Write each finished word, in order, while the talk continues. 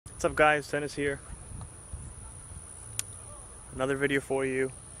What's up guys, Dennis here. Another video for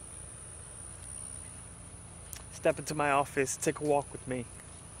you. Step into my office, take a walk with me.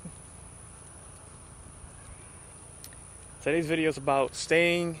 Today's video is about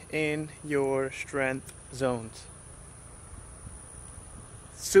staying in your strength zones.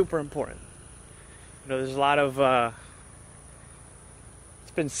 Super important. You know, there's a lot of,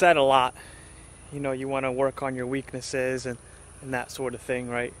 it's been said a lot, you know, you want to work on your weaknesses and that sort of thing,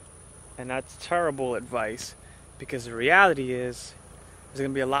 right? And that's terrible advice, because the reality is there's going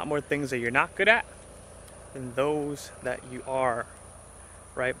to be a lot more things that you're not good at than those that you are,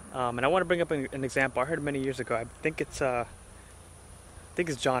 right? And I want to bring up an example I heard many years ago. I think it's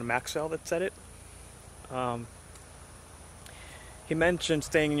John Maxwell that said it. He mentioned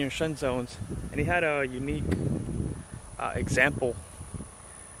staying in your strength zones, and he had a unique example.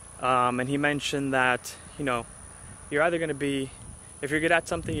 And he mentioned that, you know, you're either going to be, if you're good at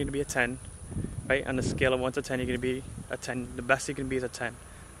something, you're going to be a 10, right? On the scale of 1 to 10, you're going to be a 10. The best you can be is a 10,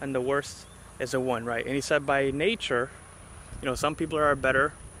 and the worst is a 1, right? And he said by nature, you know, some people are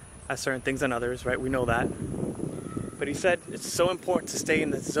better at certain things than others, right? We know that. But he said it's so important to stay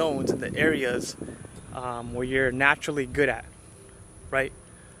in the zones, in the areas where you're naturally good at, right?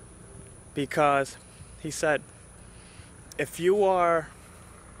 Because he said, if you are,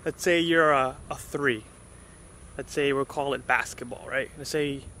 let's say you're a 3, let's say we'll call it basketball, right? Let's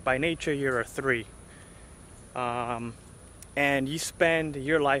say by nature you're a 3, and you spend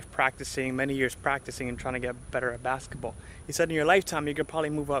your life practicing, many years practicing and trying to get better at basketball. He said in your lifetime you could probably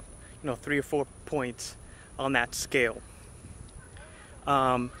move up, you know, 3 or 4 points on that scale.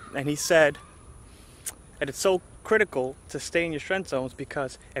 And he said that it's so critical to stay in your strength zones,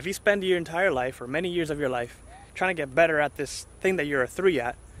 because if you spend your entire life or many years of your life trying to get better at this thing that you're a 3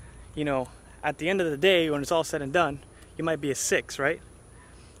 at, you know, at the end of the day, when it's all said and done, you might be a 6, right?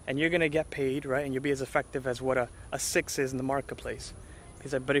 And you're going to get paid, right? And you'll be as effective as what a 6 is in the marketplace. He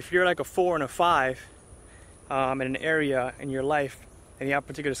said, but if you're like a 4 and a 5 in an area in your life, and you have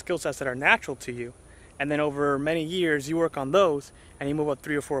particular skill sets that are natural to you, and then over many years you work on those and you move up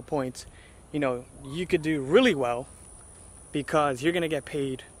 3 or 4 points, you know, you could do really well, because you're going to get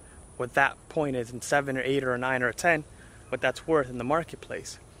paid what that point is in 7 or 8 or a 9 or a 10, what that's worth in the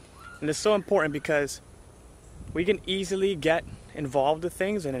marketplace. And it's so important because we can easily get involved with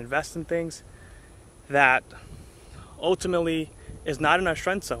things and invest in things that ultimately is not in our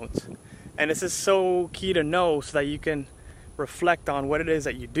strength zones. And this is so key to know, so that you can reflect on what it is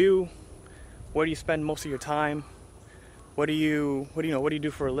that you do, where do you spend most of your time, what do you do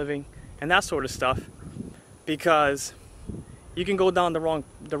for a living, and that sort of stuff. Because you can go down the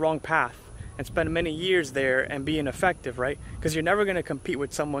wrong path and spend many years there and be ineffective, right? Because you're never going to compete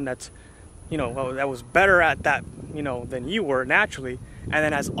with someone that's, you know, that was better at that, you know, than you were naturally, and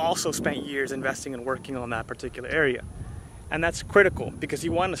then has also spent years investing and working on that particular area. And that's critical, because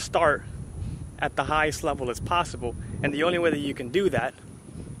you want to start at the highest level as possible, and the only way that you can do that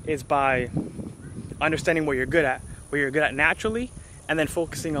is by understanding what you're good at naturally, and then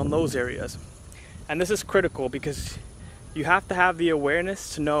focusing on those areas. And this is critical, because you have to have the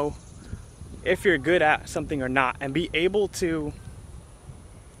awareness to know if you're good at something or not, and be able to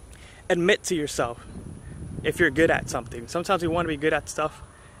admit to yourself if you're good at something. Sometimes we want to be good at stuff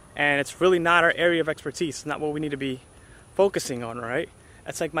and it's really not our area of expertise. It's not what we need to be focusing on, right?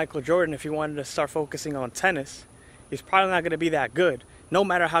 It's like Michael Jordan. If he wanted to start focusing on tennis, he's probably not going to be that good, no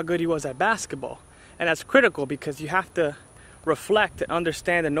matter how good he was at basketball. And that's critical, because you have to reflect and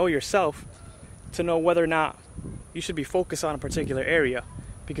understand and know yourself to know whether or not you should be focused on a particular area,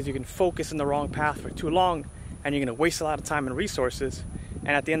 because you can focus in the wrong path for too long and you're going to waste a lot of time and resources, and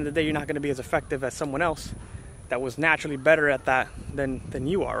at the end of the day you're not going to be as effective as someone else that was naturally better at that than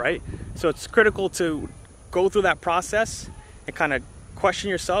you are, right? So it's critical to go through that process and kind of question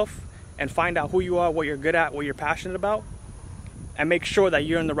yourself and find out who you are, what you're good at, what you're passionate about, and make sure that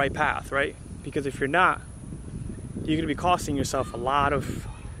you're in the right path, right? Because if you're not, you're going to be costing yourself a lot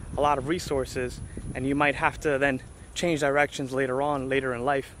of resources, and you might have to then change directions later in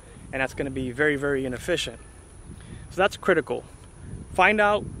life, and that's going to be very, very inefficient. So that's critical. Find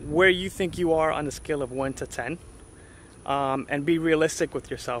out where you think you are on the scale of 1 to 10, and be realistic with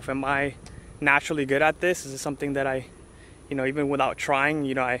yourself. Am I naturally good at this? Is this something that I, you know, even without trying,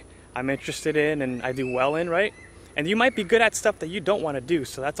 you know, I'm interested in and I do well in, right? And you might be good at stuff that you don't want to do,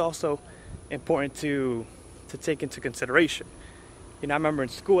 so that's also important to take into consideration. You know, I remember in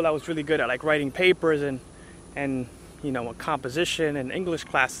school I was really good at like writing papers and you know, composition and English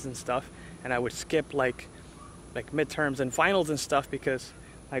classes and stuff, and I would skip like midterms and finals and stuff because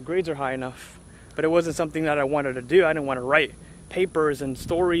my grades are high enough. But it wasn't something that I wanted to do. I didn't want to write papers and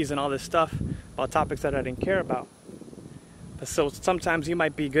stories and all this stuff about topics that I didn't care about. So sometimes you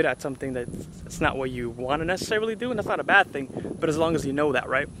might be good at something that's not what you want to necessarily do, and that's not a bad thing, but as long as you know that,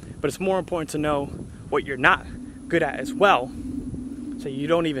 right? But it's more important to know what you're not good at as well, so you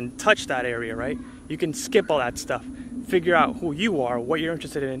don't even touch that area, right? You can skip all that stuff, figure out who you are, what you're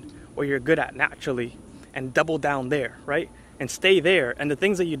interested in, what you're good at naturally, and double down there, right? And stay there, and the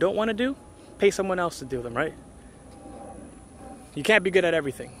things that you don't want to do, pay someone else to do them, right? You can't be good at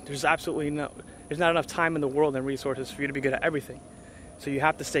everything. There's not enough time in the world and resources for you to be good at everything. So you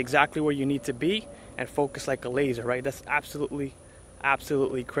have to stay exactly where you need to be and focus like a laser, right? That's absolutely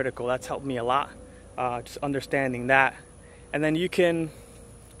critical. That's helped me a lot, just understanding that. And then you can,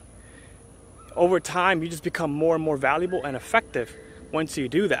 over time, you just become more and more valuable and effective once you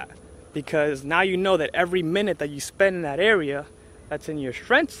do that. Because now you know that every minute that you spend in that area that's in your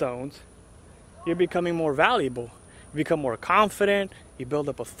strength zones, you're becoming more valuable. You become more confident, you build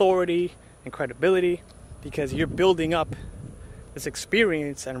up authority and credibility, because you're building up this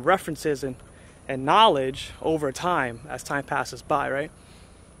experience and references and knowledge over time as time passes by, right?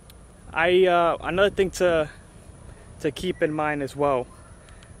 Another thing to keep in mind as well,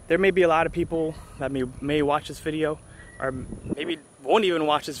 there may be a lot of people that may watch this video, or maybe won't even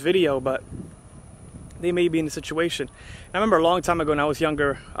watch this video, but they may be in a situation. I remember a long time ago when I was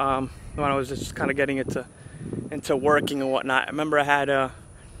younger, when I was just kind of getting into working and whatnot. I remember I've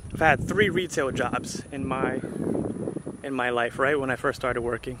had 3 retail jobs in my life, right, when I first started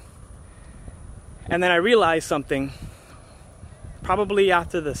working. And then I realized something probably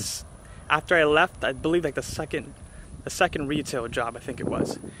after I left, I believe like the second retail job, I think it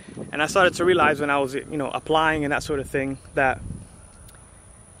was. And I started to realize when I was, applying and that sort of thing, that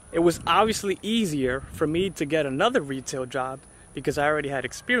it was obviously easier for me to get another retail job because I already had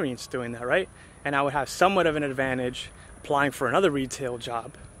experience doing that, right? And I would have somewhat of an advantage applying for another retail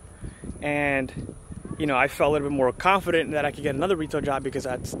job. And, I felt a little bit more confident that I could get another retail job because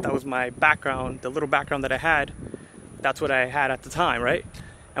that was my background, the little background that I had. That's what I had at the time, right?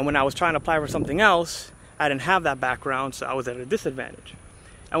 And when I was trying to apply for something else, I didn't have that background, so I was at a disadvantage.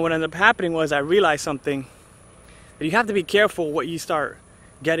 And what ended up happening was I realized something, that you have to be careful what you start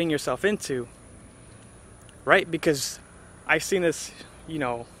getting yourself into, right? Because I've seen this,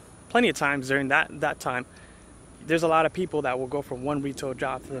 plenty of times during that time. There's a lot of people that will go from one retail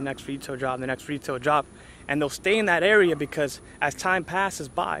job to the next retail job, the next retail job, and they'll stay in that area because as time passes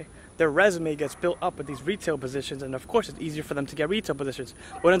by, their resume gets built up with these retail positions, and of course it's easier for them to get retail positions.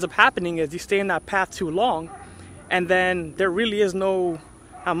 What ends up happening is you stay in that path too long, and then there really is not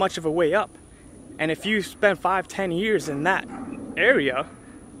much of a way up. And if you spend 5-10 years in that area,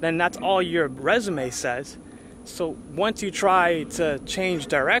 then that's all your resume says. So once you try to change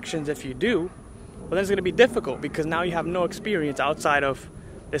directions, if you do, well, then it's going to be difficult because now you have no experience outside of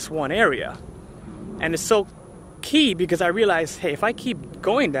this one area. And it's so key because I realized, hey, if I keep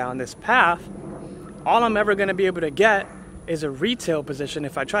going down this path, all I'm ever going to be able to get is a retail position.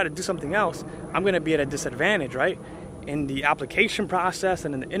 If I try to do something else, I'm going to be at a disadvantage, right? In the application process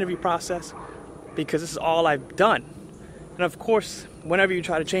and in the interview process, because this is all I've done. And of course, whenever you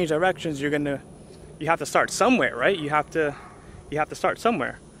try to change directions, you have to start somewhere, right? You have to start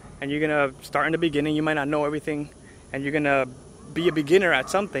somewhere. And you're going to start in the beginning. You might not know everything, and you're going to be a beginner at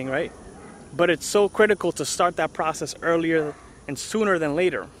something, right? But it's so critical to start that process earlier and sooner than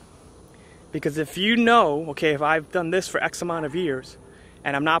later. Because if you know, okay, if I've done this for X amount of years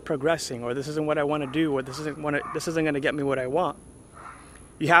and I'm not progressing, or this isn't what I want to do, or this isn't going to get me what I want,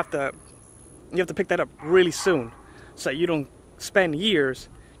 you have to pick that up really soon, so that you don't spend years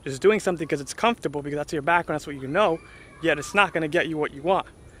just doing something because it's comfortable, because that's your background, that's what you know, yet it's not going to get you what you want.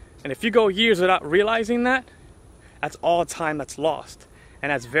 And if you go years without realizing that, that's all time that's lost.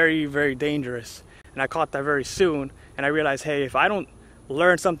 And that's very, very dangerous. And I caught that very soon. And I realized, hey, if I don't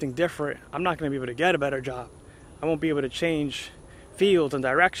learn something different, I'm not going to be able to get a better job. I won't be able to change fields and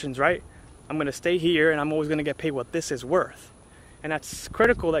directions, right? I'm going to stay here, and I'm always going to get paid what this is worth. And that's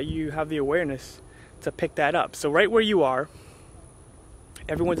critical that you have the awareness to pick that up. So right where you are,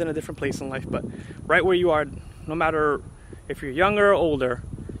 everyone's in a different place in life, but right where you are, no matter if you're younger or older,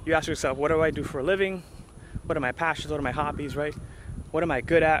 you ask yourself, what do I do for a living? What are my passions? What are my hobbies, right? What am I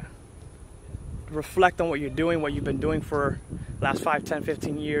good at? Reflect on what you're doing, what you've been doing for the last 5, 10,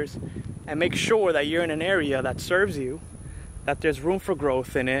 15 years, and make sure that you're in an area that serves you, that there's room for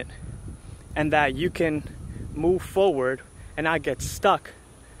growth in it, and that you can move forward and not get stuck,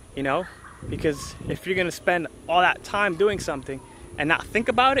 Because if you're going to spend all that time doing something and not think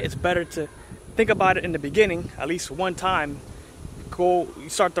about it, it's better to think about it in the beginning, at least one time. You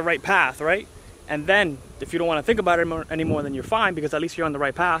start the right path, right? And then if you don't want to think about it anymore, then you're fine, because at least you're on the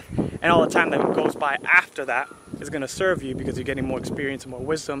right path. And all the time that goes by after that is going to serve you, because you're getting more experience and more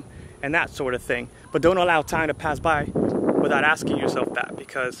wisdom and that sort of thing. But don't allow time to pass by without asking yourself that,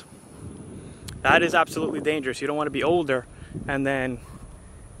 because that is absolutely dangerous. You don't want to be older and then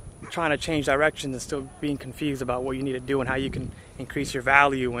trying to change directions and still being confused about what you need to do and how you can increase your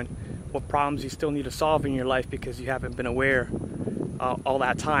value and what problems you still need to solve in your life because you haven't been aware all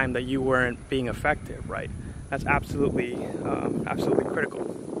that time that you weren't being effective, right? That's absolutely critical.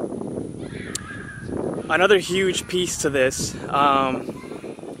 Another huge piece to this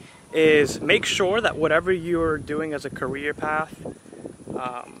is make sure that whatever you're doing as a career path,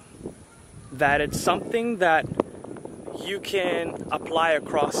 that it's something that you can apply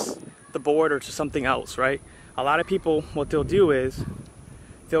across the board or to something else, right? A lot of people, what they'll do is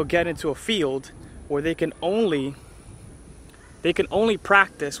they'll get into a field where they can only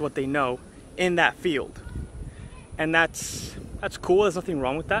practice what they know in that field. And that's cool, there's nothing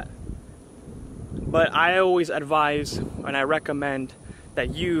wrong with that. But I always advise and I recommend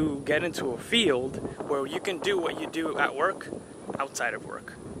that you get into a field where you can do what you do at work outside of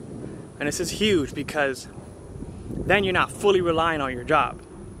work. And this is huge, because then you're not fully relying on your job.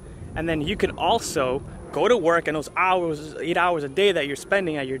 And then you can also go to work, and those hours, 8 hours a day that you're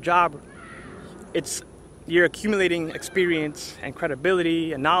spending at your job, you're accumulating experience and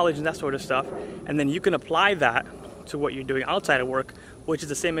credibility and knowledge and that sort of stuff. And then you can apply that to what you're doing outside of work, which is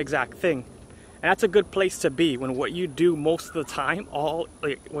the same exact thing. And that's a good place to be, when what you do most of the time,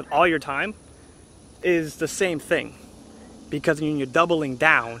 with all your time, is the same thing, because you're doubling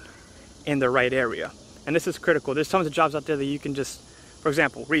down in the right area. And this is critical. There's tons of jobs out there that you can just, for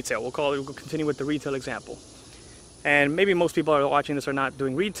example, retail. We'll continue with the retail example. And maybe most people are watching this are not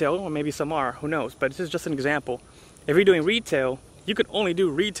doing retail, or maybe some are, who knows. But this is just an example. If you're doing retail, you can only do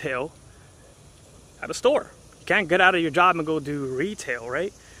retail at a store. You can't get out of your job and go do retail,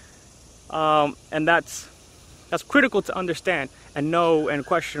 right? And that's critical to understand and know and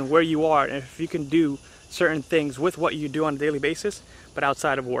question where you are, and if you can do certain things with what you do on a daily basis, but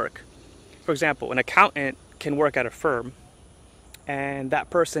outside of work. For example, an accountant can work at a firm, and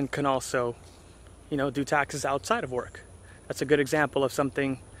that person can also, do taxes outside of work. That's a good example of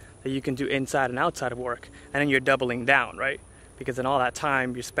something that you can do inside and outside of work, and then you're doubling down, right? Because then all that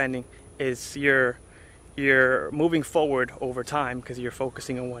time you're spending is you're moving forward over time, because you're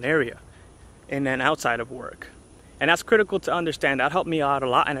focusing on one area and then outside of work. And that's critical to understand. That helped me out a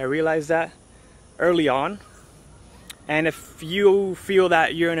lot, and I realized that early on. And if you feel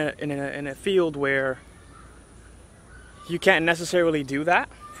that you're in a field where you can't necessarily do that,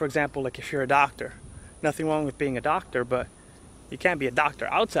 for example, like if you're a doctor, nothing wrong with being a doctor, but you can't be a doctor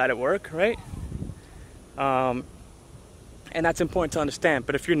outside of work, right? And that's important to understand.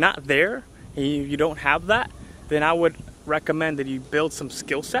 But if you're not there and you don't have that, then I would recommend that you build some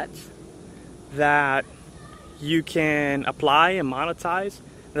skill sets that you can apply and monetize,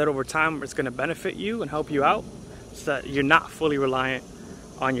 that over time it's going to benefit you and help you out, so that you're not fully reliant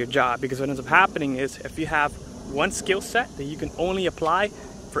on your job. Because what ends up happening is, if you have one skill set that you can only apply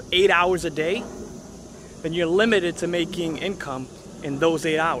for 8 hours a day, then you're limited to making income in those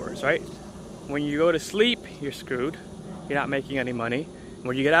 8 hours, right? When you go to sleep, you're screwed. You're not making any money.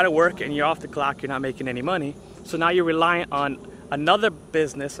 When you get out of work and you're off the clock, you're not making any money. So now you're reliant on another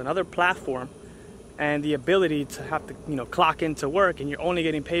business, another platform, and the ability to have to, clock into work, and you're only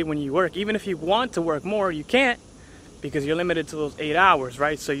getting paid when you work. Even if you want to work more, you can't, because you're limited to those 8 hours,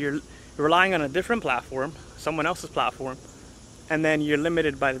 right? So you're relying on a different platform, someone else's platform, and then you're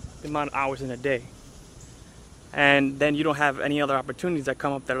limited by the amount of hours in a day. And then you don't have any other opportunities that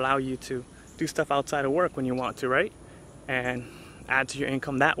come up that allow you to do stuff outside of work when you want to, right? And add to your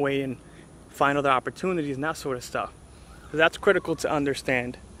income that way, and find other opportunities and that sort of stuff. So that's critical to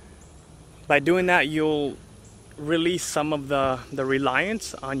understand. By doing that, you'll release some of the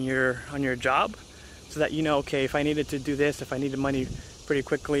reliance on your job, so that okay, if I needed to do this, if I needed money pretty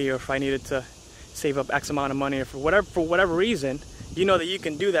quickly, or if I needed to save up X amount of money, or for whatever reason, that you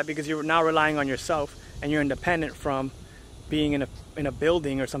can do that, because you're now relying on yourself, and you're independent from being in a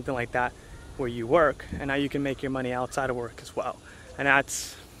building or something like that where you work, and now you can make your money outside of work as well. And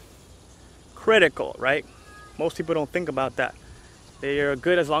that's critical, right? Most people don't think about that. They are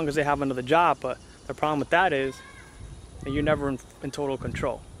good as long as they have another job, but the problem with that is that you're never in total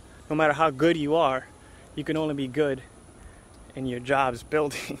control. No matter how good you are, you can only be good in your job's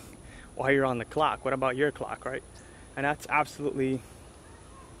building while you're on the clock. What about your clock, right? And that's absolutely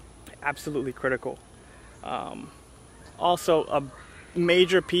critical. Also, a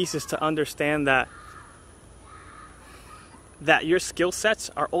major piece is to understand that that your skill sets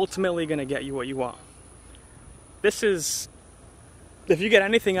are ultimately going to get you what you want. This is, if you get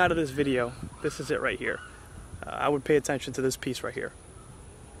anything out of this video, this is it right here. I would pay attention to this piece right here.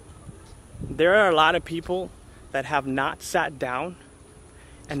 There are a lot of people that have not sat down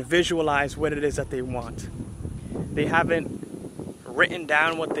and visualized what it is that they want. They haven't written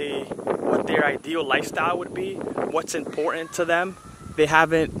down what their ideal lifestyle would be, what's important to them. They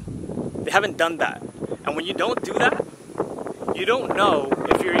haven't done that. And when you don't do that, you don't know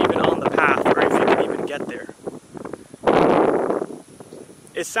if you're even on the path or if you can even get there.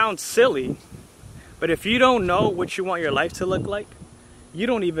 It sounds silly, but if you don't know what you want your life to look like, you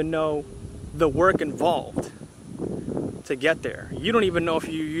don't even know the work involved to get there. You don't even know if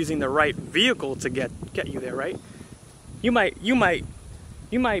you're using the right vehicle to get you there, right? You might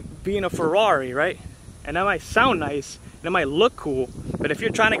be in a Ferrari, right? And that might sound nice and it might look cool, but if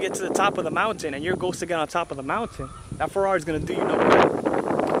you're trying to get to the top of the mountain and your goal is to get on top of the mountain, that Ferrari is going to do you no good,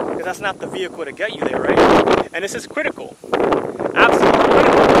 because that's not the vehicle to get you there, right? And this is critical, absolutely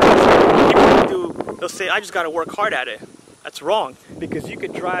critical. They'll say, I just got to work hard at it. That's wrong, because you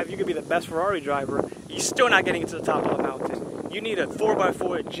could be the best Ferrari driver, you're still not getting to the top of the mountain. You need a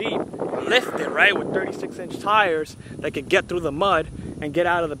 4x4 Jeep lifted, right, with 36-inch tires that could get through the mud and get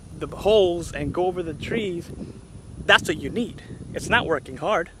out of the holes and go over the trees. That's what you need. It's not working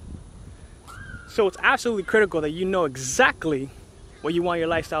hard. So it's absolutely critical that you know exactly what you want your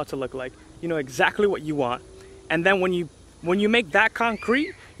lifestyle to look like. You know exactly what you want. And then when you make that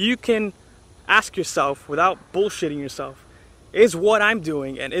concrete, you can ask yourself, without bullshitting yourself, is what I'm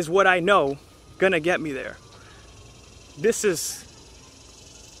doing and is what I know gonna get me there? This is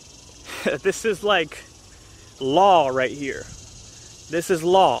like law right here. This is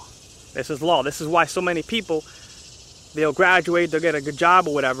law. This is law. This is why so many people, they'll graduate, they'll get a good job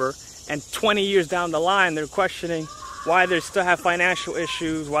or whatever, and 20 years down the line, they're questioning why they still have financial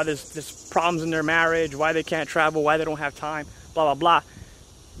issues, why there's problems in their marriage, why they can't travel, why they don't have time, blah, blah, blah.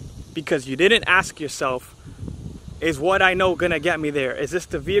 Because you didn't ask yourself, is what I know gonna get me there? Is this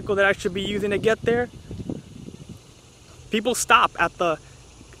the vehicle that I should be using to get there? People stop at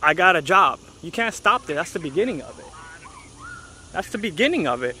I got a job. You can't stop there. That's the beginning of it. That's the beginning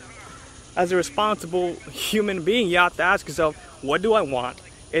of it. As a responsible human being, you have to ask yourself, what do I want?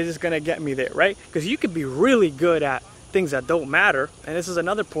 Is this gonna get me there, right? Because you could be really good at things that don't matter. And this is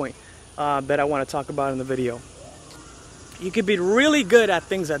another point that I want to talk about in the video. You could be really good at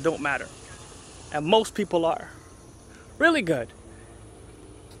things that don't matter. And most people are. Really good.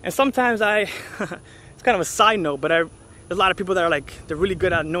 And sometimes it's kind of a side note, but there's a lot of people that are they're really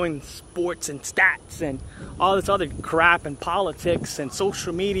good at knowing sports and stats and all this other crap and politics and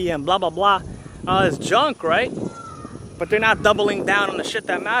social media and blah, blah, blah. All this junk, right? But they're not doubling down on the shit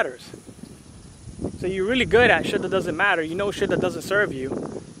that matters. So you're really good at shit that doesn't matter. You know shit that doesn't serve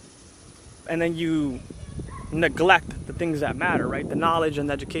you. And then you neglect the things that matter, right? The knowledge and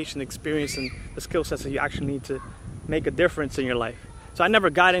the education, the experience, and the skill sets that you actually need to make a difference in your life. So I never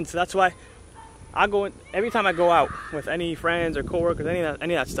got into, that's why every time I go out with any friends or coworkers, any of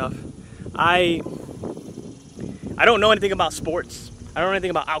that stuff, I don't know anything about sports. I don't know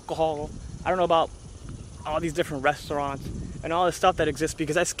anything about alcohol. I don't know about all these different restaurants and all this stuff that exists,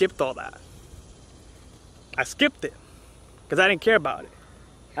 because I skipped all that. I skipped it because I didn't care about it.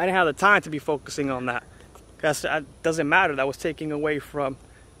 I didn't have the time to be focusing on that. Because it doesn't matter. That was taking away from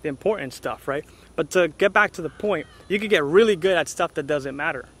the important stuff, right? But to get back to the point, you can get really good at stuff that doesn't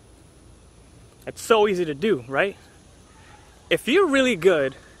matter. It's so easy to do, right? If you're really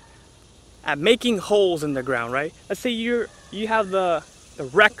good at making holes in the ground, right? Let's say you have the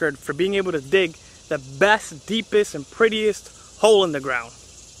record for being able to dig the best, deepest, and prettiest hole in the ground.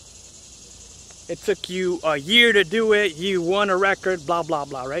 It took you a year to do it. You won a record, blah, blah,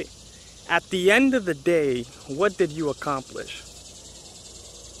 blah, right? At the end of the day, what did you accomplish?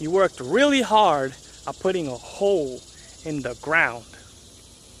 You worked really hard at putting a hole in the ground.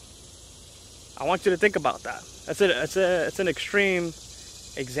 I want you to think about that. It's an extreme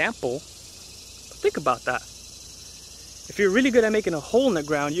example. But think about that. If you're really good at making a hole in the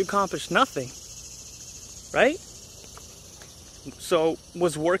ground, you accomplish nothing. Right? So,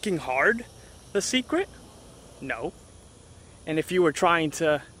 was working hard the secret? No. And if you were trying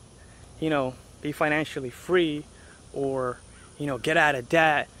to, be financially free, or, get out of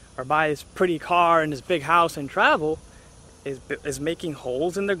debt, or buy this pretty car and this big house and travel, is making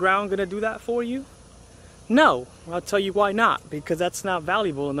holes in the ground going to do that for you? No. I'll tell you why not. Because that's not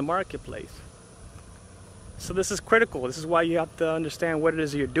valuable in the marketplace. So this is critical. This is why you have to understand what it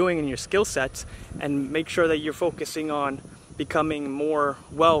is you're doing in your skill sets, and make sure that you're focusing on becoming more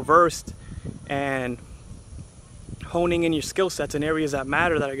well-versed and honing in your skill sets in areas that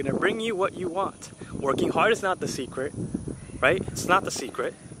matter, that are going to bring you what you want. Working hard is not the secret, right? It's not the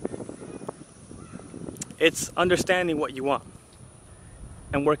secret. It's understanding what you want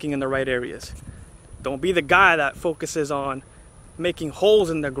and working in the right areas. Don't be the guy that focuses on making holes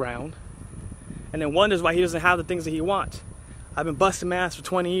in the ground and then wonders why he doesn't have the things that he wants. I've been busting my ass for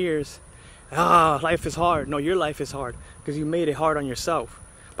 20 years. Life is hard. No, your life is hard because you made it hard on yourself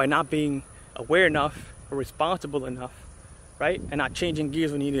by not being aware enough or responsible enough, right? And not changing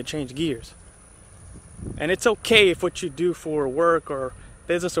gears when you need to change gears. And it's okay if what you do for work or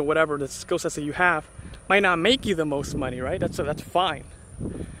business or whatever, the skill sets that you have, might not make you the most money, right? That's fine.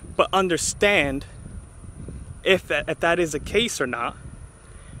 But understand if that is the case or not.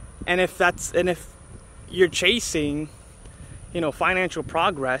 And if you're chasing, financial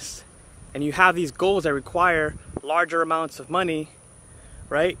progress, and you have these goals that require larger amounts of money,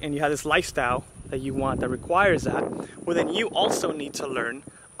 right? And you have this lifestyle that you want that requires that, well, then you also need to learn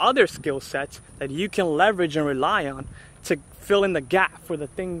other skill sets that you can leverage and rely on to fill in the gap for the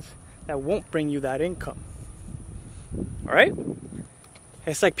things that won't bring you that income. All right?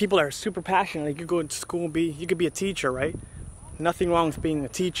 It's like people are super passionate. Like you go to school and you could be a teacher, right? Nothing wrong with being a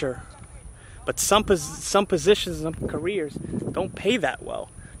teacher. But some positions, some careers don't pay that well.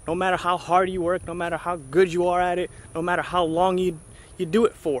 No matter how hard you work, no matter how good you are at it, no matter how long you do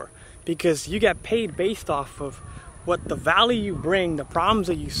it for. Because you get paid based off of what the value you bring, the problems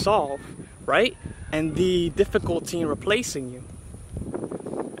that you solve, right? And the difficulty in replacing you.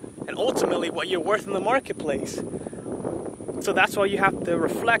 And ultimately what you're worth in the marketplace. So that's why you have to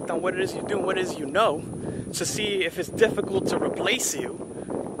reflect on what it is you do and what it is you know to see if it's difficult to replace you,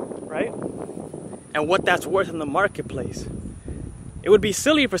 right? And what that's worth in the marketplace. It would be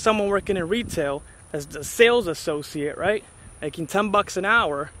silly for someone working in retail as a sales associate, right? Making $10 an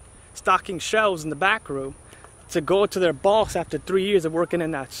hour, stocking shelves in the back room, to go to their boss after 3 years of working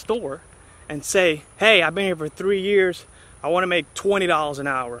in that store and say, hey, I've been here for 3 years, I want to make $20 an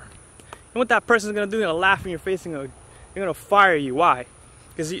hour. You know what that person's going to do? They're going to laugh in your face and they're going to fire you. Why?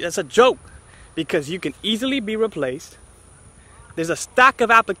 Because that's a joke. Because you can easily be replaced. There's a stack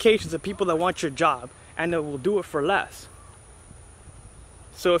of applications of people that want your job and that will do it for less.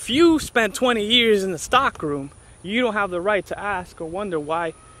 So if you spend 20 years in the stock room, you don't have the right to ask or wonder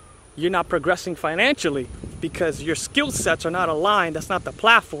why you're not progressing financially, because your skill sets are not aligned. That's not the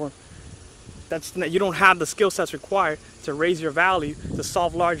platform. You don't have the skill sets required to raise your value, to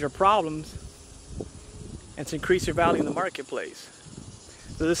solve larger problems, and to increase your value in the marketplace.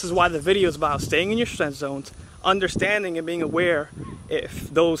 So this is why the video is about staying in your strength zones, understanding and being aware if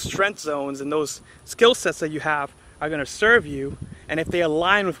those strength zones and those skill sets that you have are going to serve you, and if they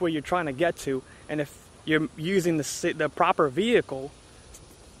align with where you're trying to get to, and if you're using the proper vehicle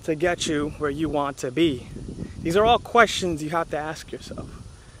to get you where you want to be. These are all questions you have to ask yourself.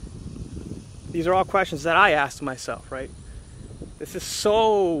 These are all questions that I asked myself, right? This is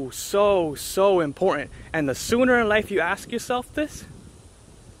so important. And the sooner in life you ask yourself this,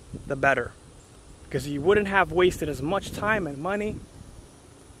 the better. Because you wouldn't have wasted as much time and money,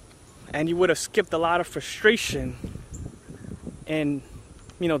 and you would have skipped a lot of frustration in,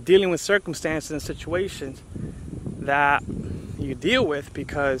 dealing with circumstances and situations that you deal with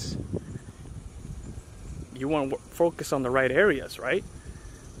because you want to focus on the right areas, right?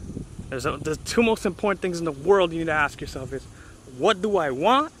 The two most important things in the world you need to ask yourself is, what do I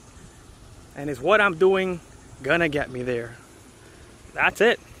want? And is what I'm doing gonna get me there? That's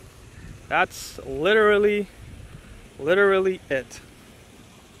it. That's literally it.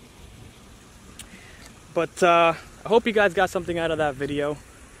 But I hope you guys got something out of that video,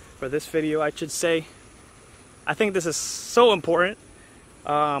 or this video I should say. I think this is so important.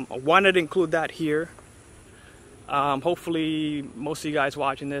 I wanted to include that here. Hopefully most of you guys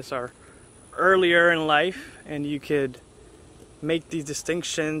watching this are earlier in life and you could make these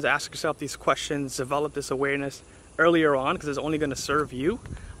distinctions, ask yourself these questions, develop this awareness earlier on, because it's only going to serve you.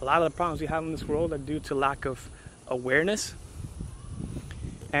 A lot of the problems we have in this world are due to lack of awareness.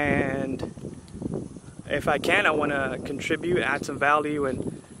 And if I can, I want to contribute, add some value,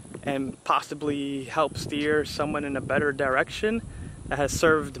 and possibly help steer someone in a better direction that has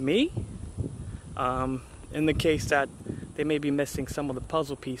served me, in the case that they may be missing some of the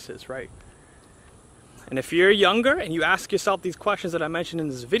puzzle pieces, right? And if you're younger and you ask yourself these questions that I mentioned in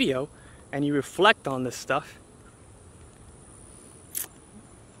this video, and you reflect on this stuff,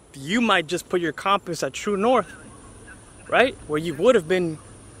 you might just put your compass at true north, right? Where you would have been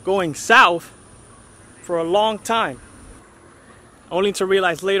going south for a long time, only to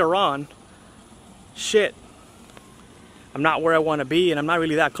realize later on, shit, I'm not where I want to be, and I'm not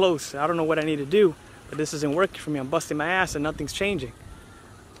really that close. I don't know what I need to do, But this isn't working for me. I'm busting my ass and nothing's changing.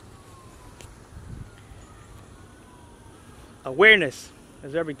 Awareness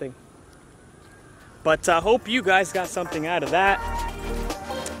is everything. But I hope you guys got something out of that.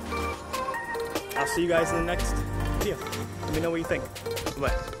 I'll see you guys in the next video. Let me know what you think.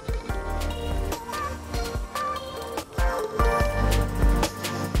 Bye.